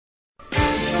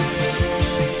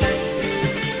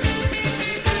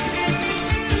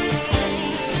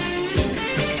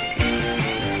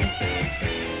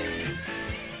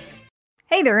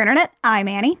Hey there, Internet. I'm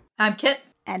Annie. I'm Kit.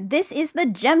 And this is the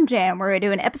Gem Jam, where I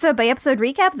do an episode-by-episode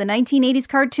recap of the 1980s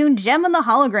cartoon Jem and the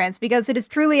Holograms, because it is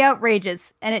truly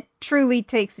outrageous, and it truly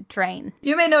takes a train.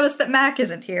 You may notice that Mac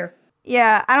isn't here.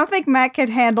 Yeah, I don't think Mac could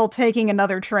handle taking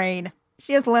another train.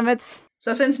 She has limits.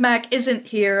 So since Mac isn't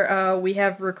here, we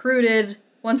have recruited,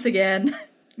 once again,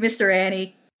 Mr.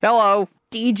 Annie. Hello.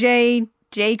 DJ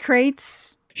J.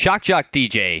 Crates. Shock Jock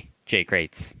DJ J.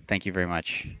 Crates. Thank you very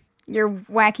much. Your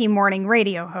wacky morning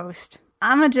radio host.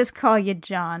 I'ma just call you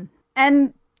John.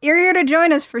 And you're here to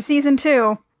join us for Season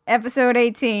 2, Episode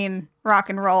 18, Rock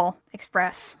and Roll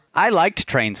Express. I liked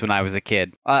trains when I was a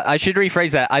kid. I should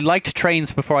rephrase that. I liked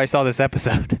trains before I saw this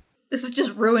episode. This is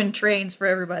just ruined trains for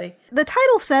everybody. The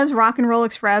title says Rock and Roll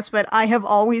Express, but I have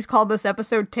always called this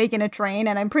episode Taking a Train,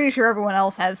 and I'm pretty sure everyone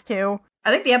else has too.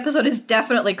 I think the episode is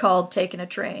definitely called Taking a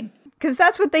Train. Because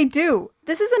that's what they do.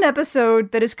 This is an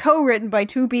episode that is co-written by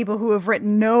two people who have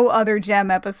written no other Gem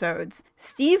episodes.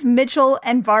 Steve Mitchell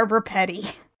and Barbara Petty.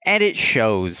 And it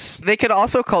shows. They could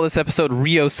also call this episode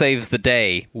Rio Saves the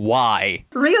Day. Why?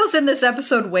 Rio's in this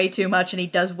episode way too much, and he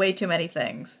does way too many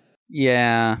things.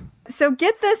 Yeah. So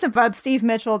get this about Steve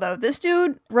Mitchell, though. This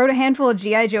dude wrote a handful of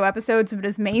G.I. Joe episodes, but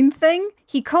his main thing,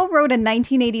 he co-wrote a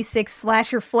 1986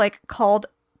 slasher flick called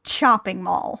Chopping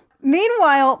Mall.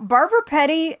 Meanwhile, Barbara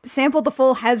Petty sampled the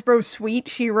full Hasbro suite.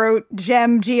 She wrote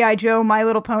Jem, G.I. Joe, My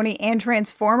Little Pony, and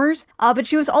Transformers. But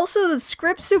she was also the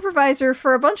script supervisor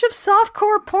for a bunch of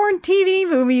softcore porn TV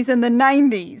movies in the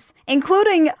 90s,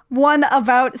 including one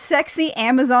about sexy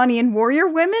Amazonian warrior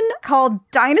women called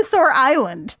Dinosaur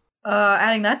Island.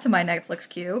 Adding that to my Netflix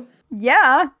queue.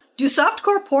 Yeah. Do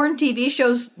softcore porn TV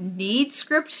shows need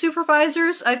script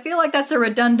supervisors? I feel like that's a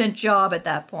redundant job at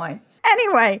that point.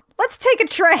 Anyway, let's take a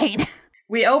train.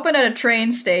 We open at a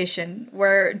train station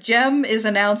where Jem is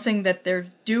announcing that they're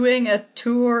doing a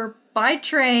tour by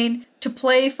train to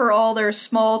play for all their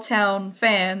small town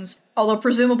fans, although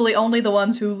presumably only the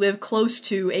ones who live close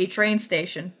to a train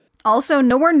station. Also,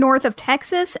 nowhere north of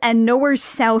Texas and nowhere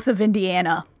south of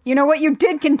Indiana. You know what you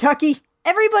did, Kentucky?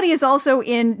 Everybody is also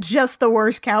in just the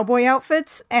worst cowboy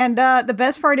outfits, and the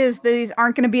best part is these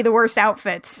aren't going to be the worst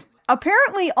outfits.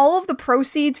 Apparently, all of the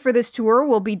proceeds for this tour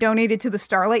will be donated to the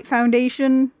Starlight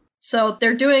Foundation. So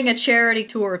they're doing a charity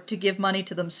tour to give money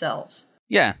to themselves.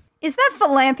 Yeah. Is that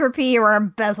philanthropy or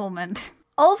embezzlement?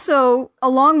 Also,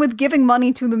 along with giving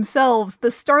money to themselves,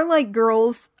 the Starlight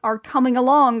Girls are coming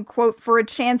along, quote, for a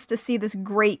chance to see this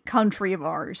great country of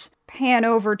ours. Pan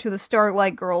over to the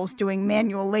Starlight Girls doing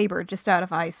manual labor just out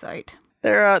of eyesight.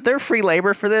 They're free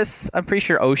labor for this. I'm pretty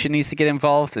sure Ocean needs to get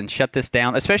involved and shut this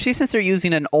down, especially since they're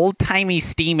using an old-timey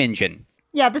steam engine.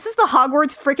 Yeah, this is the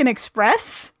Hogwarts frickin'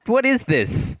 Express? What is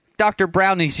this? Dr.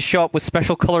 Brown needs to show up with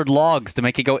special colored logs to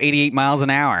make it go 88 miles an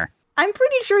hour. I'm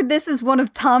pretty sure this is one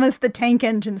of Thomas the Tank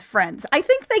Engine's friends. I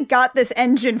think they got this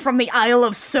engine from the Isle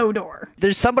of Sodor.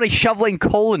 There's somebody shoveling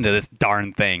coal into this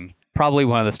darn thing. Probably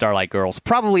one of the Starlight Girls.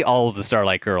 Probably all of the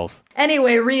Starlight Girls.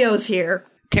 Anyway, Rio's here.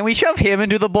 Can we shove him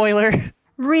into the boiler?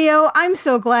 Rio, I'm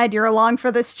so glad you're along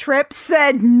for this trip,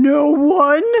 said no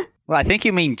one. Well, I think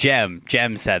you mean Jem.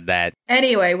 Jem said that.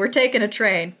 Anyway, we're taking a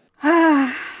train.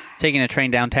 Taking a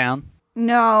train downtown?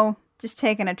 No, just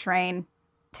taking a train.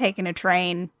 Taking a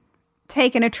train.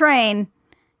 Taking a train.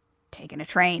 Taking a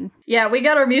train. Yeah, we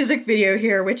got our music video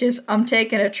here, which is I'm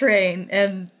taking a train.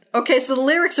 And, okay, so the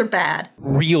lyrics are bad.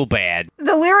 Real bad.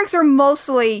 The lyrics are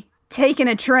mostly taking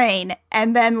a train,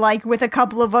 and then, like, with a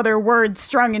couple of other words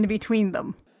strung in between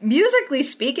them. Musically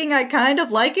speaking, I kind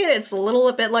of like it. It's a little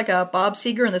bit like a Bob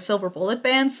Seger and the Silver Bullet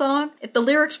Band song. If the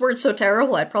lyrics weren't so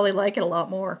terrible, I'd probably like it a lot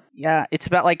more. Yeah, it's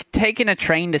about, like, taking a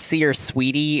train to see her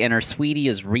sweetie, and her sweetie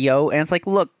is Rio, and it's like,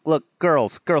 look,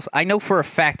 girls, I know for a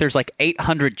fact there's, like,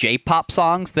 800 J-pop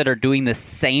songs that are doing the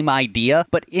same idea,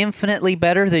 but infinitely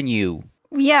better than you.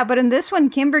 Yeah, but in this one,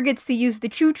 Kimber gets to use the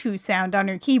choo-choo sound on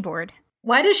her keyboard.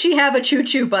 Why does she have a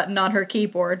choo-choo button on her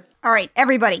keyboard? All right,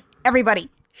 everybody,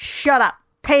 shut up.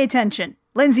 Pay attention.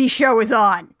 Lindsay's show is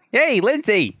on. Hey,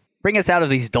 Lindsay! Bring us out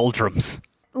of these doldrums.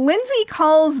 Lindsay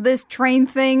calls this train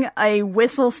thing a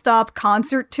whistle-stop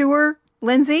concert tour.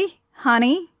 Lindsay?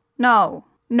 Honey? No,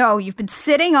 you've been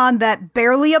sitting on that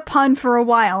barely a pun for a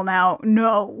while now.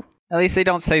 No. At least they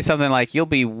don't say something like, you'll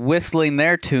be whistling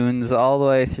their tunes all the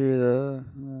way through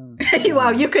the...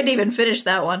 Wow, you couldn't even finish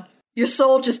that one. Your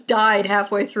soul just died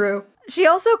halfway through. She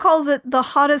also calls it the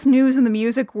hottest news in the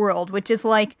music world, which is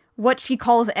like what she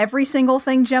calls every single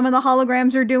thing Jem and the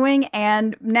Holograms are doing,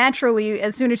 and naturally,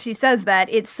 as soon as she says that,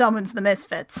 it summons the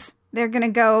Misfits. They're gonna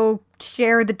go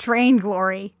share the train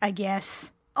glory, I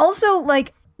guess. Also,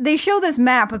 like, they show this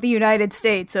map of the United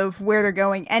States of where they're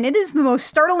going, and it is the most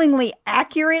startlingly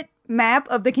accurate map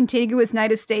of the contiguous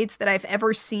United States that I've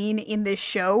ever seen in this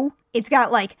show. It's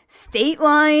got like state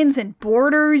lines and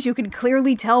borders. You can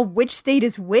clearly tell which state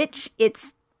is which.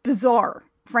 It's bizarre,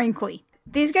 frankly.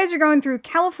 These guys are going through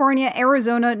California,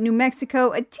 Arizona, New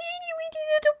Mexico, a teeny-weeny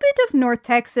little bit of North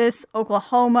Texas,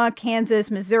 Oklahoma,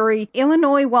 Kansas, Missouri,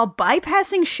 Illinois, while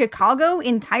bypassing Chicago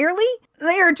entirely.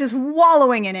 They are just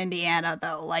wallowing in Indiana,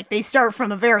 though. Like, they start from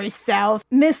the very south,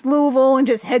 miss Louisville, and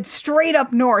just head straight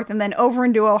up north, and then over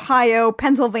into Ohio,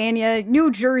 Pennsylvania,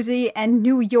 New Jersey, and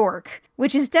New York,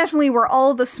 which is definitely where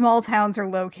all the small towns are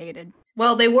located.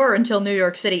 Well, they were until New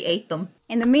York City ate them.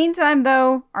 In the meantime,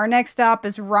 though, our next stop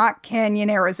is Rock Canyon,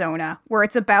 Arizona, where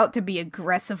it's about to be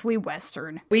aggressively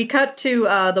Western. We cut to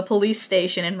the police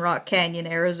station in Rock Canyon,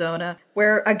 Arizona,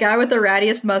 where a guy with the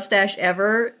rattiest mustache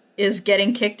ever is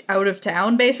getting kicked out of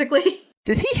town, basically.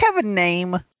 Does he have a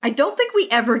name? I don't think we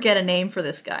ever get a name for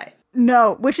this guy.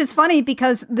 No, which is funny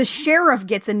because the sheriff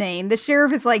gets a name. The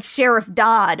sheriff is like Sheriff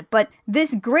Dodd, but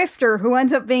this grifter, who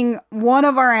ends up being one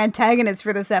of our antagonists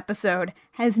for this episode,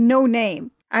 has no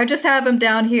name. I just have him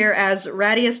down here as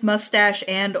rattiest mustache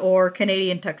and or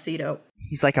Canadian tuxedo.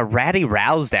 He's like a ratty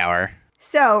Rousdower.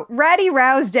 So, Ratty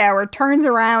Rousdower turns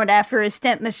around after his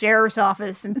stint in the sheriff's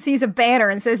office and sees a banner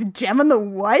and says, "Gem in the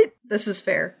what?" This is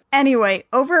fair. Anyway,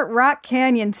 over at Rock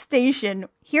Canyon Station,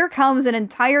 here comes an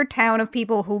entire town of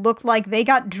people who look like they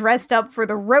got dressed up for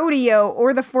the rodeo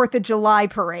or the 4th of July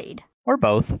parade. Or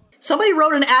both. Somebody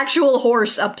rode an actual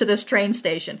horse up to this train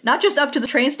station. Not just up to the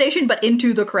train station, but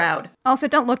into the crowd. Also,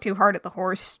 don't look too hard at the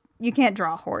horse. You can't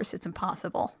draw a horse, it's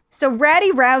impossible. So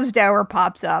Ratty Rousdower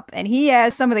pops up, and he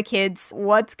asks some of the kids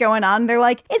what's going on. They're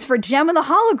like, "It's for Gem and the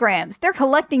Holograms. They're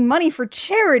collecting money for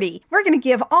charity. We're gonna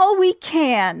give all we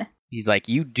can." He's like,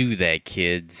 "You do that,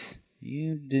 kids.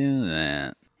 You do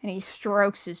that." And he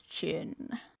strokes his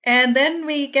chin. And then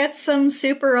we get some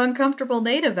super uncomfortable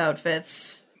native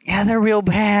outfits. Yeah, they're real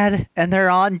bad. And they're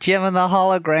on Gem and the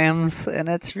Holograms. And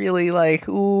it's really like,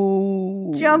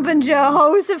 ooh. Jumpin'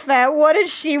 Jehoshaphat, what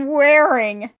is she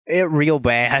wearing? It real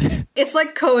bad. It's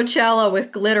like Coachella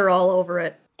with glitter all over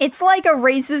it. It's like a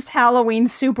racist Halloween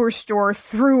superstore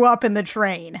threw up in the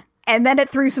train. And then it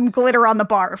threw some glitter on the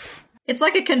barf. It's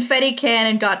like a confetti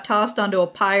cannon got tossed onto a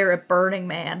pyre at Burning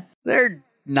Man. They're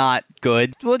not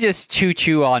good. We'll just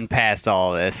choo-choo on past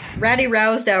all this. Ratty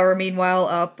Rousdower,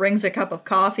 meanwhile, brings a cup of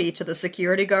coffee to the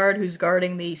security guard who's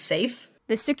guarding the safe.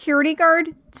 The security guard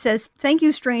says, "Thank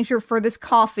you, stranger, for this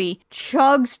coffee,"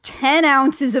 chugs 10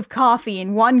 ounces of coffee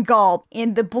in one gulp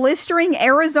in the blistering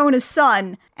Arizona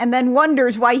sun, and then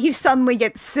wonders why he suddenly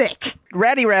gets sick.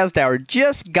 Ratty Rousdower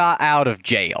just got out of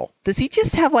jail. Does he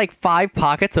just have like 5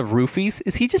 pockets of roofies?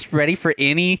 Is he just ready for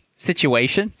any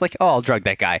situation? It's like, oh, I'll drug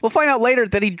that guy. We'll find out later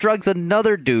that he drugs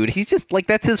another dude. He's just like,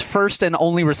 that's his first and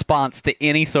only response to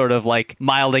any sort of like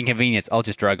mild inconvenience. I'll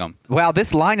just drug him. Wow,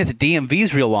 this line at the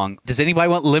DMV's real long. Does anybody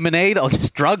want lemonade? I'll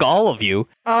just drug all of you.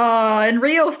 And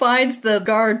Rio finds the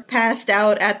guard passed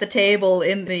out at the table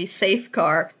in the safe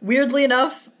car. Weirdly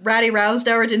enough, Ratty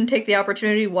Rousdower didn't take the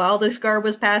opportunity while this guard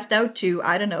was passed out to,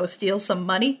 I don't know, steal some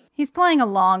money. He's playing a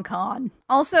long con.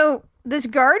 Also, this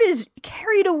guard is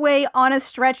carried away on a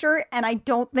stretcher, and I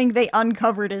don't think they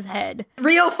uncovered his head.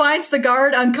 Rio finds the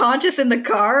guard unconscious in the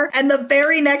car, and the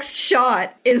very next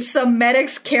shot is some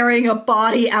medics carrying a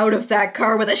body out of that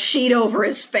car with a sheet over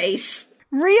his face.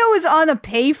 Rio is on a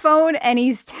payphone, and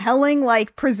he's telling,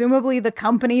 like, presumably the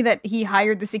company that he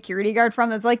hired the security guard from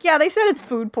that's like, yeah, they said it's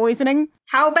food poisoning.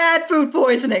 How bad food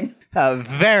poisoning?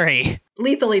 Very.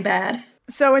 Lethally bad.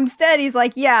 So instead, he's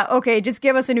like, yeah, okay, just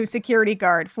give us a new security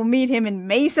guard. We'll meet him in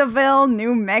Mesaville,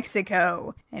 New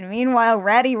Mexico. And meanwhile,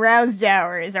 Ratty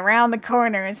Rousdower is around the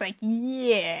corner and is like,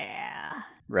 yeah.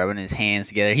 Rubbing his hands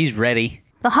together. He's ready.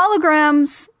 The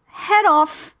holograms head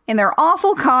off in their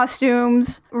awful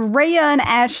costumes. Rhea and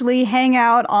Ashley hang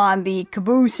out on the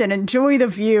caboose and enjoy the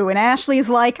view. And Ashley's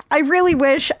like, I really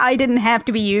wish I didn't have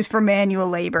to be used for manual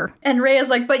labor. And Rhea's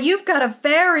like, but you've got a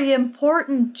very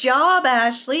important job,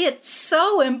 Ashley. It's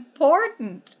so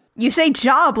important. You say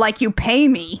job like you pay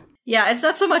me. Yeah, it's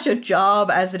not so much a job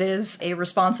as it is a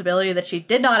responsibility that she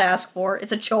did not ask for.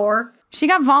 It's a chore. She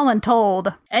got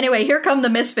voluntold. Anyway, here come the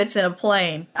misfits in a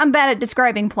plane. I'm bad at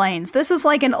describing planes. This is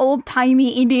like an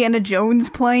old-timey Indiana Jones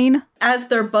plane. As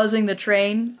they're buzzing the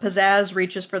train, Pizzazz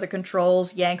reaches for the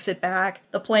controls, yanks it back.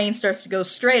 The plane starts to go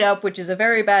straight up, which is a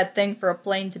very bad thing for a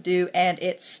plane to do, and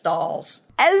it stalls.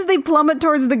 As they plummet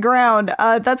towards the ground,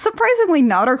 that's surprisingly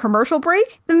not our commercial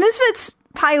break. The misfits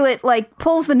pilot, like,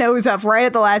 pulls the nose up right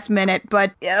at the last minute,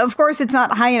 but of course it's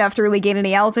not high enough to really gain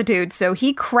any altitude, so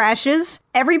he crashes.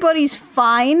 Everybody's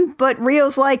fine, but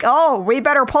Rio's like, oh, we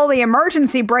better pull the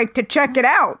emergency brake to check it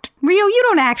out. Rio, you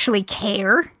don't actually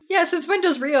care. Yeah, since when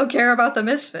does Rio care about the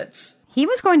Misfits? He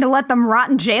was going to let them rot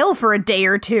in jail for a day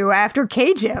or two after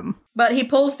K-Gym. But he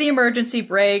pulls the emergency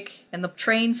brake, and the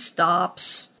train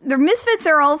stops. The Misfits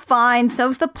are all fine,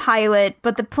 so's the pilot,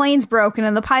 but the plane's broken,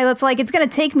 and the pilot's like, it's gonna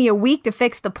take me a week to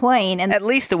fix the plane, and At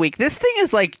least a week. This thing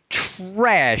is, like,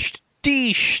 trashed,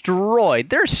 destroyed.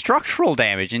 There's structural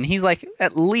damage, and he's like,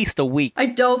 at least a week. I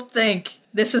don't think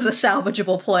this is a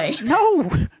salvageable plane.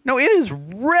 No, it is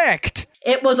wrecked.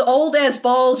 It was old as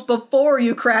balls before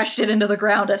you crashed it into the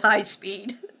ground at high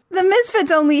speed. the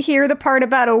Misfits only hear the part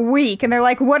about a week, and they're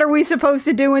like, what are we supposed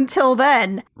to do until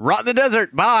then? Rot in the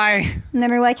desert, bye! And then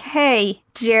they're like, hey,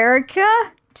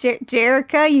 Jerrica?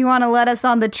 Jerrica, you want to let us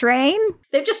on the train?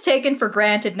 They've just taken for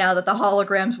granted now that the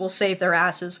holograms will save their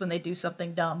asses when they do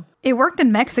something dumb. It worked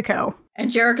in Mexico.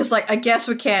 And Jerrica's like, I guess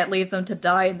we can't leave them to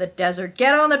die in the desert.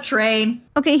 Get on the train.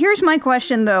 Okay, here's my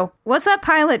question, though. What's that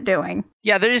pilot doing?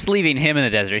 Yeah, they're just leaving him in the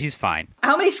desert. He's fine.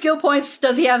 How many skill points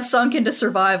does he have sunk into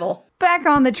survival? Back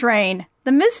on the train.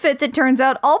 The Misfits, it turns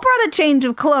out, all brought a change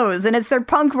of clothes, and it's their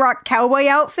punk rock cowboy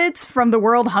outfits from the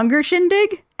World Hunger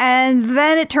Shindig. And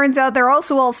then it turns out they're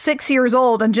also all 6 years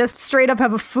old and just straight up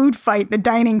have a food fight in the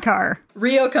dining car.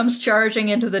 Rio comes charging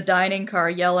into the dining car,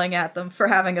 yelling at them for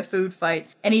having a food fight,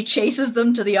 and he chases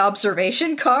them to the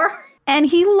observation car. And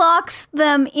he locks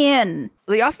them in.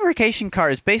 The observation car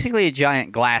is basically a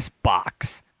giant glass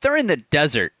box. They're in the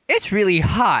desert. It's really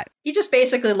hot. He just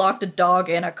basically locked a dog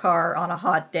in a car on a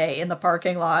hot day in the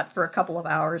parking lot for a couple of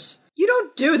hours. You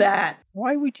don't do that.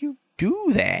 Why would you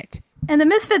do that? And the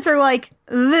Misfits are like,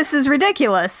 this is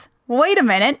ridiculous. Wait a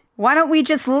minute. Why don't we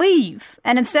just leave?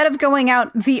 And instead of going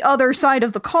out the other side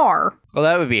of the car, Well,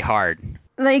 that would be hard.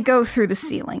 they go through the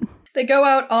ceiling. They go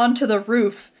out onto the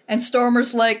roof, and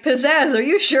Stormer's like, Pizzazz, are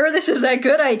you sure this is a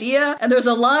good idea? And there's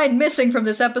a line missing from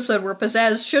this episode where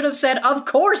Pizzazz should have said, of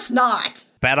course not!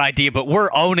 Bad idea, but we're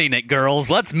owning it,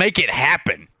 girls. Let's make it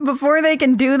happen. Before they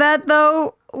can do that,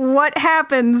 though, what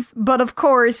happens? But of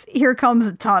course, here comes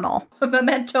a tunnel.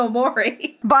 Memento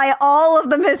Mori. Buy all of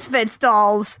the Misfits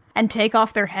dolls and take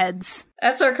off their heads.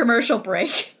 That's our commercial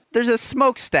break. There's a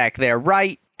smokestack there,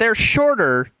 right? They're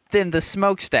shorter than the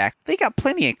smokestack. They got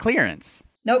plenty of clearance.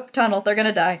 Nope, tunnel, they're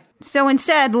gonna die. So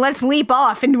instead, let's leap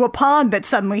off into a pond that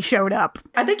suddenly showed up.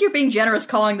 I think you're being generous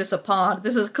calling this a pond.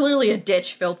 This is clearly a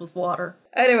ditch filled with water.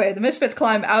 Anyway, the Misfits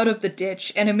climb out of the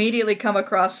ditch and immediately come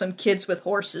across some kids with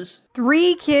horses.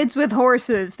 3 kids with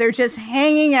horses. They're just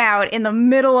hanging out in the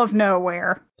middle of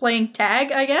nowhere. Playing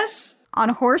tag, I guess? On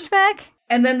horseback?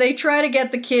 And then they try to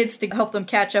get the kids to help them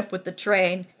catch up with the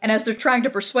train. And as they're trying to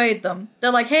persuade them, they're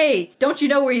like, hey, don't you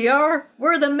know where you are?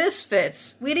 We're the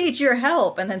Misfits. We need your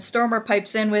help. And then Stormer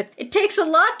pipes in with, it takes a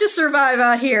lot to survive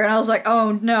out here. And I was like,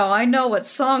 oh no, I know what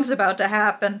song's about to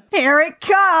happen. Here it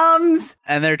comes!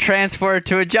 And they're transported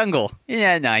to a jungle.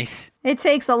 Yeah, nice. It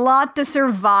takes a lot to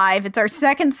survive. It's our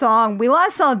second song. We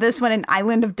last saw this one in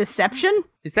Island of Deception.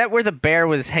 Is that where the bear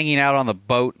was hanging out on the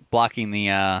boat, blocking the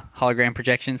hologram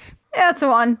projections? Yeah, that's the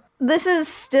one. This is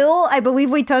still, I believe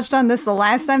we touched on this the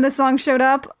last time this song showed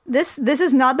up. This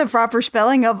is not the proper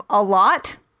spelling of a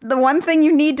lot. The one thing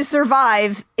you need to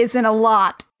survive isn't a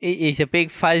lot. It's a big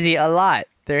fuzzy a lot.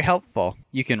 They're helpful.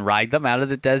 You can ride them out of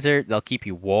the desert. They'll keep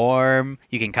you warm.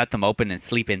 You can cut them open and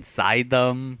sleep inside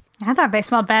them. I thought they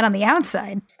smelled bad on the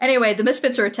outside. Anyway, the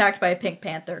Misfits are attacked by a pink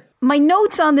panther. My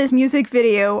notes on this music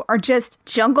video are just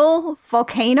jungle,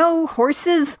 volcano,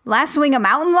 horses, last swing a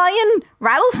mountain lion,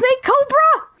 rattlesnake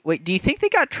cobra. Wait, do you think they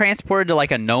got transported to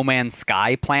like a No Man's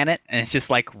Sky planet? And it's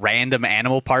just like random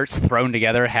animal parts thrown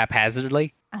together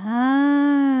haphazardly?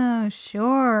 Oh,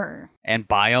 sure. And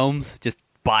biomes? Just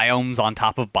biomes on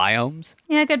top of biomes?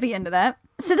 Yeah, I could be into that.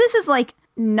 So this is like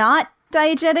not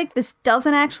diegetic. This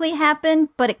doesn't actually happen,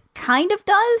 but it kind of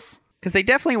does. Because they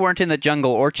definitely weren't in the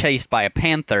jungle or chased by a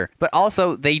panther, but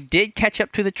also they did catch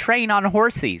up to the train on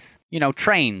horses. You know,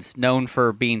 trains, known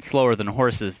for being slower than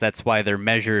horses. That's why they're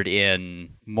measured in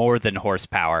more than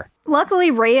horsepower. Luckily,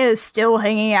 Rhea is still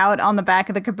hanging out on the back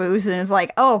of the caboose and is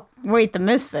like, oh, wait, the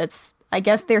Misfits. I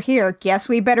guess they're here. Guess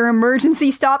we better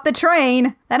emergency stop the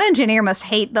train. That engineer must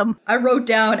hate them. I wrote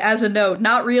down as a note,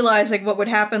 not realizing what would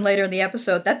happen later in the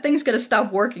episode, that thing's gonna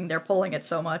stop working, they're pulling it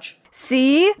so much.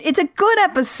 See? It's a good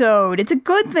episode. It's a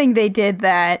good thing they did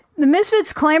that. The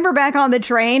Misfits clamber back on the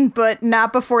train, but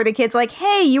not before the kid's like,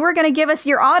 hey, you were gonna give us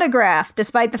your autograph,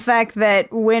 despite the fact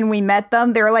that when we met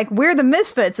them, they were like, we're the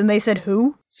Misfits, and they said,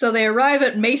 who? So they arrive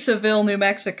at Mesaville, New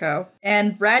Mexico,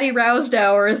 and Ratty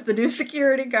Rousdower is the new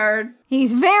security guard.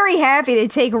 He's very happy to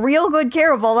take real good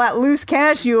care of all that loose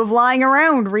cash you have lying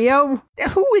around, Rio.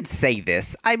 Who would say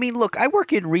this? I mean, look, I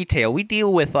work in retail. We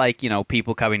deal with, like,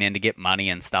 people coming in to get money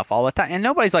and stuff all the time. And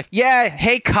nobody's like, yeah,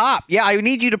 hey, cop, yeah, I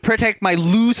need you to protect my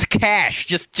loose cash.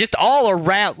 Just all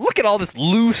around. Look at all this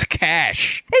loose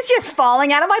cash. It's just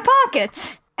falling out of my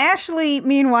pockets. Ashley,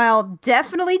 meanwhile,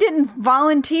 definitely didn't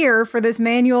volunteer for this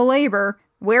manual labor.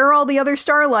 Where are all the other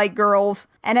Starlight girls?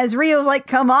 And as Rio's like,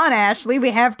 come on, Ashley,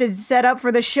 we have to set up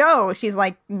for the show. She's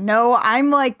like, no, I'm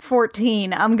like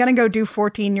 14. I'm gonna go do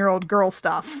 14-year-old girl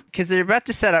stuff. Because they're about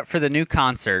to set up for the new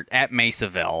concert at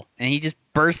Mesaville. And he just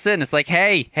bursts in. It's like,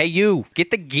 hey, you,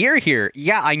 get the gear here.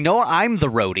 Yeah, I know I'm the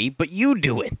roadie, but you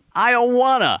do it. I don't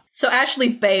wanna. So Ashley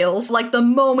bails, like the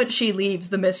moment she leaves,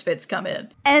 the Misfits come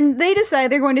in. And they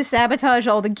decide they're going to sabotage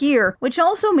all the gear, which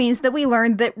also means that we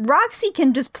learned that Roxy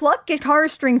can just pluck guitar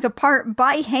strings apart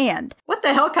by hand. What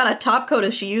the hell kind of top coat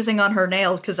is she using on her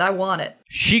nails? Because I want it.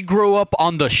 She grew up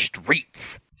on the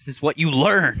streets. This is what you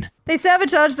learn. They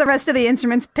sabotage the rest of the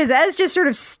instruments. Pizzazz just sort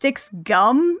of sticks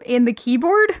gum in the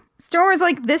keyboard. Stormer's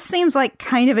like, this seems like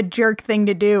kind of a jerk thing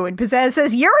to do. And Pizzazz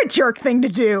says, you're a jerk thing to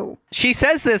do. She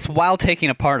says this while taking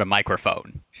apart a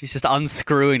microphone. She's just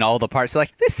unscrewing all the parts.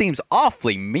 Like, this seems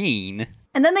awfully mean.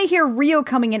 And then they hear Rio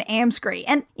coming in Amscree.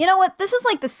 And you know what? This is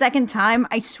like the second time,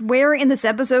 I swear, in this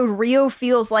episode, Rio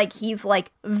feels like he's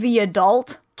like the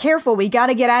adult. Careful, we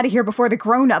gotta get out of here before the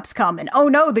grown-ups come. And oh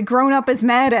no, the grown-up is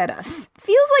mad at us.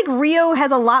 Feels like Rio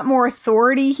has a lot more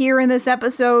authority here in this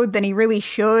episode than he really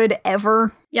should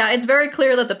ever. Yeah, it's very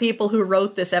clear that the people who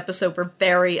wrote this episode were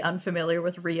very unfamiliar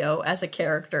with Rio as a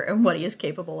character and what he is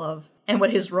capable of and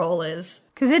what his role is.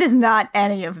 Because it is not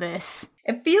any of this.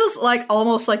 It feels like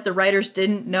almost like the writers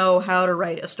didn't know how to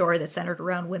write a story that centered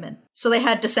around women. So they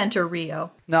had to center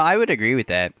Rio. No, I would agree with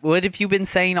that. What have you been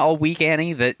saying all week,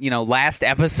 Annie? That, last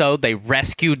episode they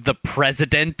rescued the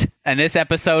president. And this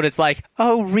episode it's like,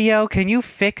 oh, Rio, can you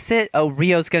fix it? Oh,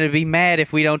 Rio's gonna be mad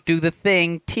if we don't do the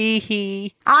thing.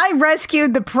 Tee-hee. I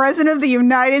rescued the president of the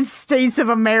United States of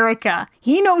America.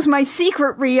 He knows my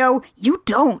secret, Rio. You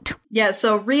don't. Yeah,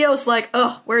 so Rio's like,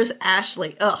 ugh, where's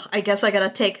Ashley? Ugh, I guess I gotta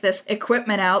take this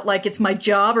equipment out like it's my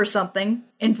job or something.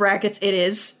 In brackets, it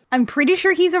is. I'm pretty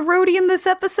sure he's a roadie in this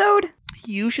episode.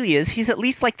 He usually is. He's at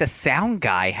least like the sound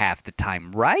guy half the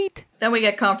time, right? Then we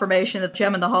get confirmation that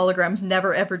Jem and the Holograms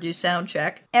never ever do sound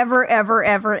check. Ever, ever,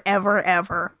 ever, ever,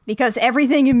 ever. Because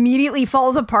everything immediately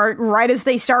falls apart right as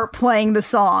they start playing the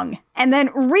song. And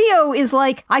then Rio is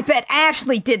like, I bet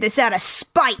Ashley did this out of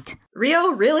spite. Rio,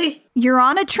 really? You're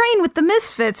on a train with the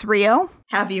Misfits, Rio.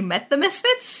 Have you met the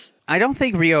Misfits? I don't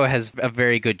think Rio has a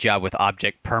very good job with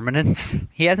object permanence.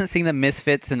 He hasn't seen the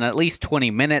Misfits in at least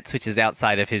 20 minutes, which is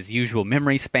outside of his usual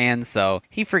memory span, so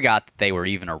he forgot that they were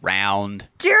even around.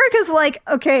 Jerica's like,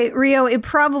 okay, Rio, it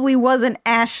probably wasn't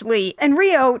Ashley. And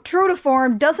Rio, true to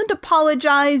form, doesn't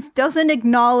apologize, doesn't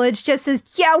acknowledge, just says,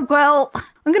 yeah, well,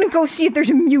 I'm gonna go see if there's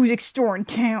a music store in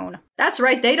town. That's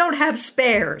right, they don't have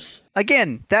spares.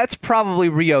 Again, that's probably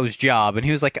Rio's job, and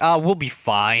he was like, we'll be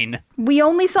fine. We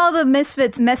only saw the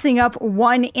Misfits messing up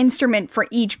one instrument for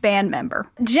each band member.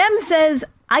 Jem says,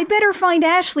 I better find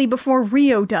Ashley before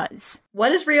Rio does.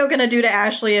 What is Rio gonna do to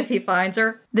Ashley if he finds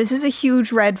her? This is a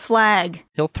huge red flag.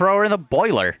 He'll throw her in the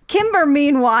boiler. Kimber,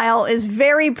 meanwhile, is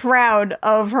very proud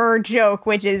of her joke,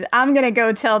 which is, I'm gonna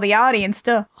go tell the audience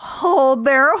to hold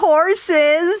their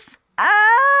horses.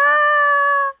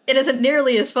 It isn't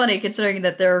nearly as funny considering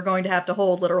that they're going to have to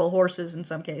hold literal horses in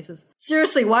some cases.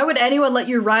 Seriously, why would anyone let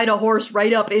you ride a horse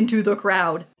right up into the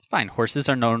crowd? It's fine. Horses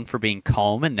are known for being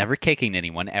calm and never kicking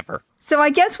anyone, ever. So I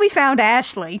guess we found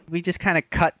Ashley. We just kind of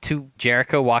cut to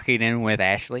Jericho walking in with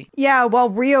Ashley. Yeah, well,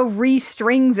 Rio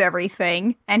restrings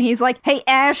everything. And he's like, hey,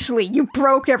 Ashley, you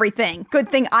broke everything. Good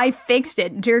thing I fixed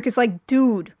it. And Jericho's like,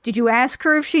 dude, did you ask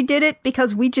her if she did it?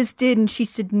 Because we just did, and she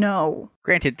said no.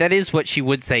 Granted, that is what she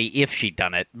would say if she'd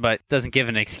done it, but doesn't give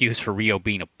an excuse for Rio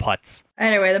being a putz.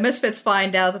 Anyway, the Misfits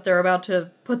find out that they're about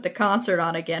to put the concert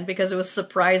on again because it was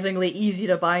surprisingly easy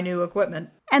to buy new equipment.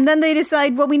 And then they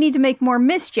decide, well, we need to make more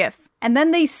mischief. And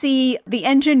then they see the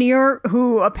engineer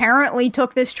who apparently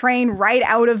took this train right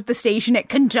out of the station at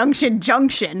Conjunction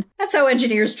Junction. That's how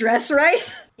engineers dress,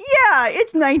 right? Yeah,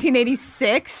 it's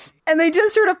 1986. And they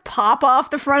just sort of pop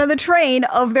off the front of the train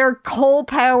of their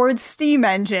coal-powered steam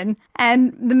engine.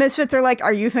 And the Misfits are like,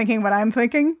 are you thinking what I'm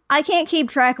thinking? I can't keep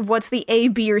track of what's the A,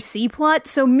 B, or C plot.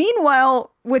 So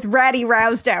meanwhile, with Ratty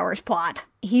Rousdower's plot,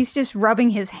 he's just rubbing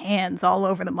his hands all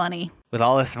over the money. With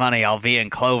all this money, I'll be in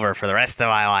clover for the rest of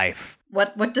my life.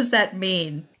 What does that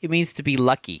mean? It means to be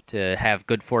lucky, to have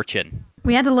good fortune.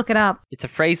 We had to look it up. It's a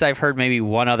phrase I've heard maybe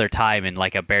one other time in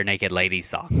like a Bare Naked Ladies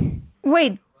song.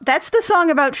 Wait, that's the song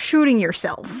about shooting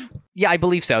yourself. Yeah, I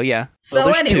believe so, yeah. So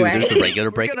there's anyway. two. There's the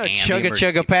regular break and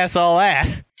chugga past all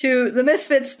that. To the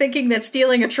Misfits thinking that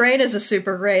stealing a train is a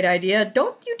super great idea,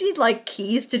 don't you need, like,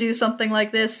 keys to do something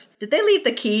like this? Did they leave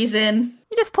the keys in?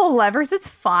 You just pull levers, it's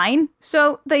fine.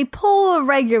 So they pull a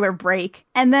regular brake,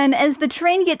 and then as the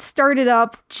train gets started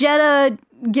up, Jetta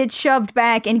gets shoved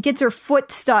back and gets her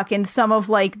foot stuck in some of,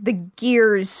 like, the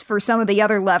gears for some of the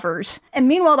other levers. And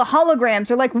meanwhile, the holograms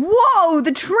are like, whoa,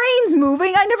 the train's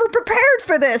moving! I never prepared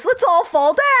for this! Let's all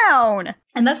fall down!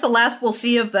 And that's the last we'll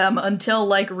see of them until,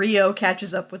 like, Rio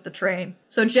catches up with the train.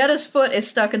 So Jetta's foot is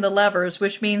stuck in the levers,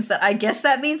 which means that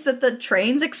that means that the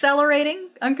train's accelerating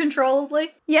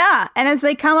uncontrollably? Yeah, and as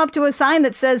they come up to a sign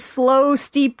that says slow,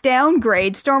 steep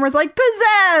downgrade, Stormer's like,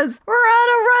 pizzazz! We're on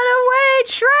a runaway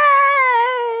train!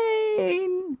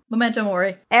 Memento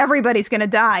Mori. Everybody's gonna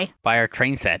die. By our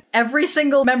train set. Every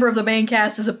single member of the main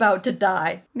cast is about to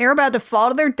die. They're about to fall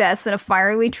to their deaths in a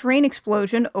fiery train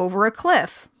explosion over a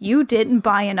cliff. You didn't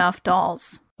buy enough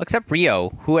dolls. Except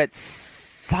Rio, who at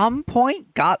some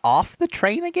point got off the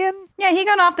train again? Yeah, he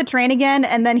got off the train again,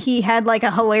 and then he had like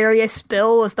a hilarious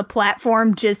spill as the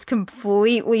platform just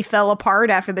completely fell apart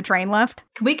after the train left.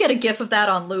 Can we get a gif of that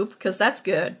on loop? Because that's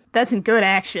good. That's in good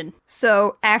action.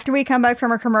 So, after we come back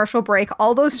from our commercial break,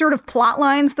 all those sort of plot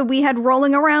lines that we had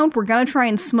rolling around, we're gonna try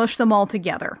and smush them all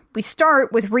together. We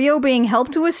start with Rio being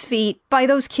helped to his feet by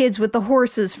those kids with the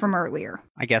horses from earlier.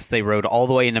 I guess they rode all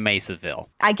the way into Mesaville.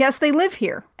 I guess they live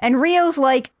here. And Rio's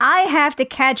like, I have to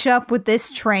catch up with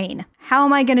this train. How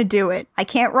am I gonna do it? I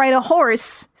can't ride a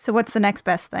horse, so what's the next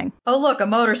best thing? Oh look, a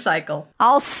motorcycle.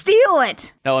 I'll steal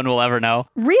it! No one will ever know.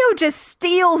 Rio just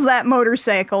steals that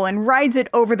motorcycle and rides it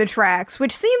over the tracks,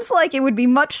 which seems like it would be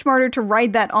much smarter to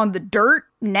ride that on the dirt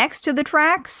next to the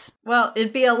tracks. Well,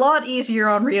 it'd be a lot easier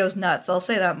on Rio's nuts, I'll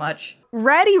say that much.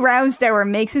 Ratty Rousdower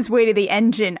makes his way to the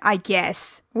engine, I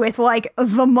guess, with, like,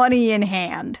 the money in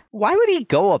hand. Why would he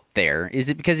go up there? Is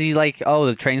it because he's like, oh,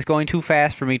 the train's going too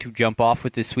fast for me to jump off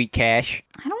with this sweet cash?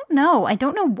 I don't know. I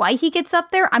don't know why he gets up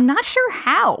there. I'm not sure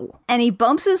how. And he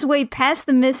bumps his way past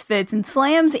the Misfits and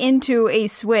slams into a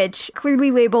switch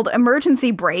clearly labeled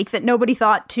emergency brake that nobody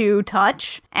thought to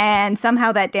touch. And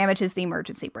somehow that damages the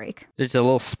emergency brake. There's a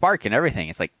little spark and everything.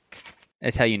 It's like...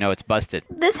 That's how you know it's busted.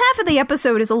 This half of the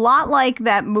episode is a lot like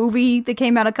that movie that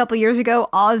came out a couple years ago,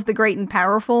 Oz the Great and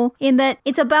Powerful, in that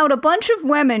it's about a bunch of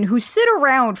women who sit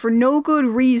around for no good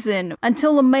reason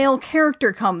until a male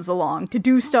character comes along to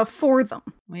do stuff for them.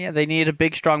 Well, yeah, they need a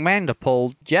big, strong man to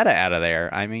pull Jetta out of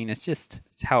there. I mean, it's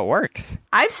how it works.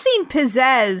 I've seen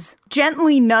Pizzazz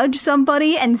gently nudge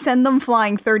somebody and send them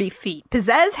flying 30 feet.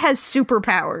 Pizzazz has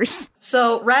superpowers.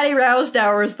 So, Ratty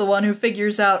Rousdower is the one who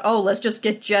figures out, oh, let's just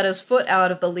get Jetta's foot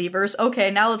out of the levers.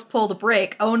 Okay, now let's pull the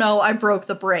brake. Oh no, I broke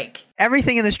the brake.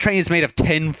 Everything in this train is made of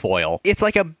tinfoil. It's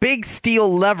like a big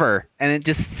steel lever, and it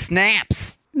just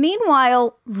snaps.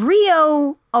 Meanwhile,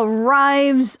 Rio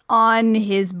arrives on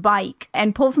his bike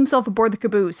and pulls himself aboard the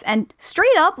caboose. And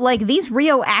straight up, like, these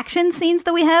Rio action scenes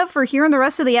that we have for here and the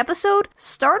rest of the episode,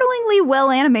 startlingly well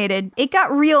animated. It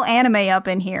got real anime up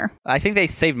in here. I think they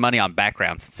saved money on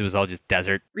background since it was all just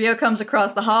desert. Rio comes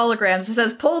across the holograms and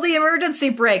says, pull the emergency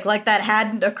brake, like that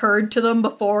hadn't occurred to them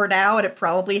before now, and it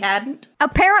probably hadn't.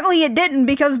 Apparently it didn't,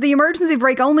 because the emergency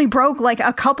brake only broke like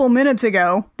a couple minutes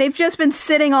ago. They've just been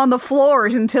sitting on the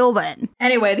floors until then.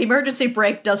 Anyway, the emergency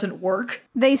brake doesn't work.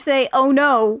 They say, oh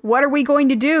no, what are we going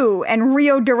to do? And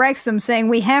Rio directs them, saying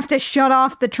we have to shut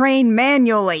off the train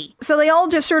manually. So they all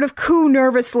just sort of coo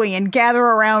nervously and gather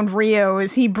around Rio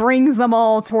as he brings them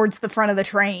all towards the front of the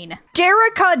train.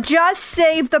 Jerrica just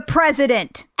saved the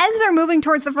president! As they're moving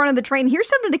towards the front of the train, here's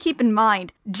something to keep in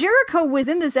mind. Jerrica was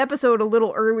in this episode a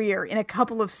little earlier in a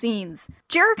couple of scenes.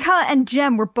 Jerrica and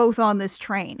Jem were both on this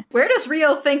train. Where does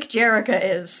Rio think Jerrica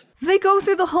is? They go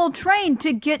through the whole train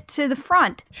to get to the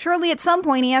front. Surely at some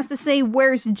some point he has to say,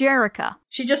 "Where's Jerrica?"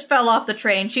 She just fell off the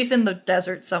train. She's in the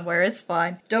desert somewhere. It's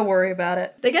fine. Don't worry about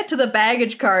it. They get to the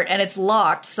baggage cart and it's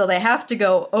locked, so they have to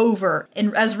go over.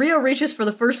 And as Rio reaches for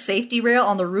the first safety rail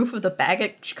on the roof of the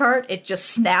baggage cart, it just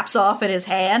snaps off in his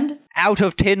hand. Out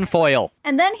of tinfoil.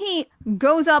 And then he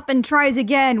goes up and tries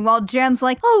again while Jem's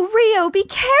like, "Oh, Rio, be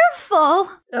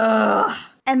careful!" Ugh.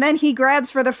 And then he grabs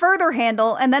for the further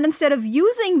handle, and then instead of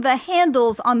using the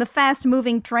handles on the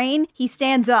fast-moving train, he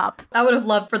stands up. I would have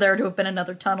loved for there to have been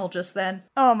another tunnel just then.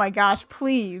 Oh my gosh,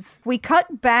 please. We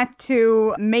cut back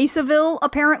to Mesaville,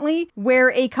 apparently,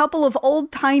 where a couple of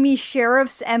old-timey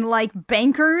sheriffs and,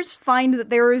 bankers find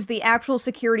that there is the actual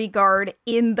security guard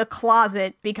in the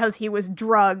closet because he was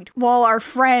drugged, while our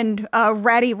friend,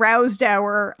 Ratty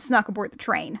Rousdower, snuck aboard the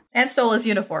train. And stole his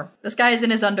uniform. This guy is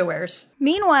in his underwears.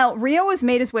 Meanwhile, Rio has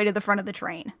made his way to the front of the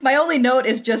train. My only note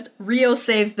is just Rio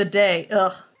saves the day.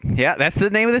 Ugh. Yeah, that's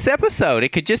the name of this episode. It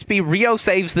could just be Rio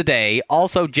saves the day.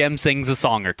 Also, Jem sings a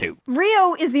song or two.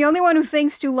 Rio is the only one who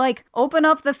thinks to, open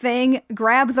up the thing,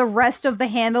 grab the rest of the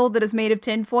handle that is made of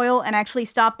tinfoil, and actually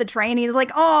stop the train. He's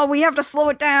like, "Oh, we have to slow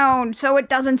it down so it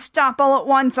doesn't stop all at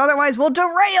once, otherwise we'll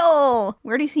derail!"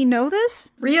 Where does he know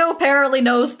this? Rio apparently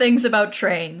knows things about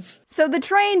trains. So the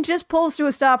train just pulls to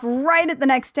a stop right at the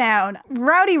next town.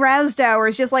 Rowdy Rousdower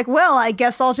is just like, "Well, I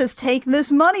guess I'll just take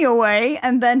this money away,"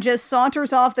 and then just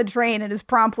saunters off the train and is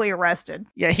promptly arrested.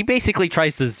 Yeah, he basically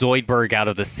tries to Zoidberg out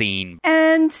of the scene.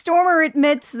 And Stormer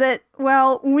admits that,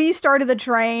 well, we started the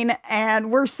train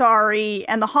and we're sorry,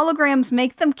 and the holograms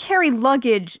make them carry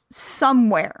luggage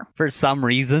somewhere. For some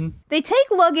reason. They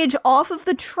take luggage off of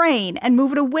the train and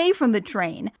move it away from the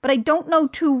train, but I don't know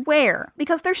to where,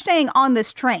 because they're staying on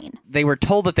this train. They were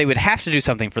told that they would have to do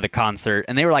something for the concert,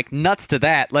 and they were like, nuts to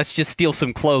that, let's just steal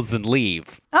some clothes and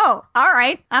leave. Oh,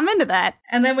 alright, I'm into that.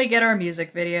 And then we get our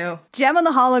music video. Jem and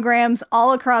the holograms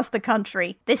all across the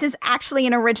country. This is actually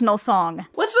an original song.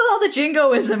 What's with all the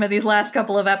jingoism in these last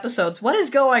couple of episodes? What is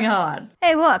going on?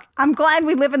 Hey, look, I'm glad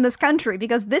we live in this country,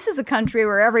 because this is a country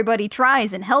where everybody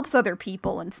tries and helps other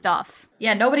people and stuff.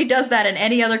 Yeah, nobody does that in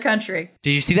any other country.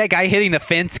 Did you see that guy hitting the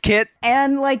fence, Kit?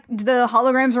 And, the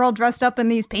holograms are all dressed up in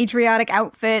these patriotic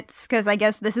outfits, because I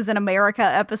guess this is an America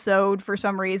episode for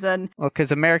some reason. Well,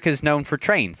 because America is known for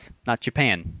trains, not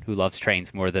Japan, who loves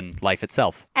trains more than life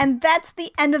itself. And that's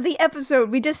the end of the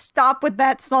episode. We just stop with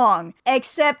that song.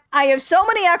 Except I have so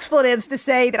many expletives to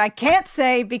say that I can't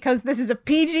say because this is a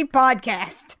PG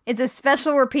podcast. It's a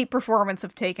special repeat performance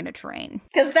of Taking a Train.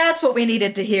 Because that's what we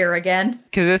needed to hear again.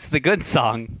 Because it's the good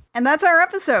song. And that's our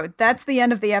episode. That's the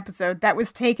end of the episode. That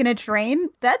was Taking a Train.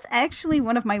 That's actually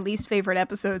one of my least favorite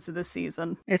episodes of this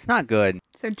season. It's not good.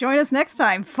 So join us next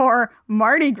time for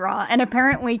Mardi Gras and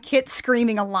apparently Kit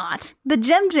screaming a lot. The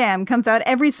Jem Jam comes out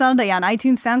every Sunday on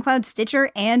iTunes, SoundCloud,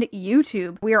 Stitcher, and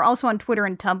YouTube. We are also on Twitter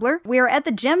and Tumblr. We are at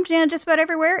the Jem Jam just about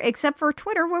everywhere except for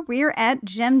Twitter, where we are at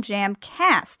Jem Jam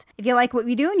Cast. If you like what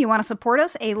we do and you want to support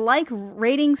us, a like,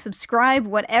 rating, subscribe,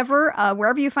 whatever,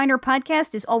 wherever you find our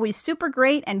podcast is always super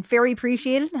great and very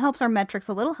appreciated. It helps our metrics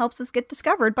a little, helps us get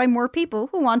discovered by more people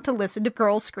who want to listen to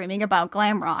girls screaming about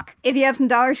glam rock. If you have some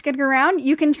dollars skidding around,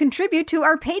 you can contribute to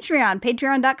our Patreon,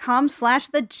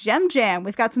 patreon.com/thejemjam.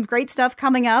 We've got some great stuff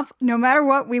coming up. No matter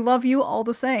what, we love you all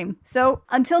the same. So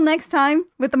until next time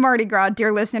with the Mardi Gras,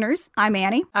 dear listeners, I'm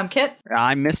Annie. I'm Kit.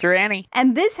 I'm Mr. Annie.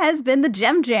 And this has been the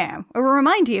Jem Jam, where we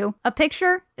remind you, a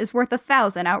picture is worth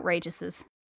 1,000 outrageouses.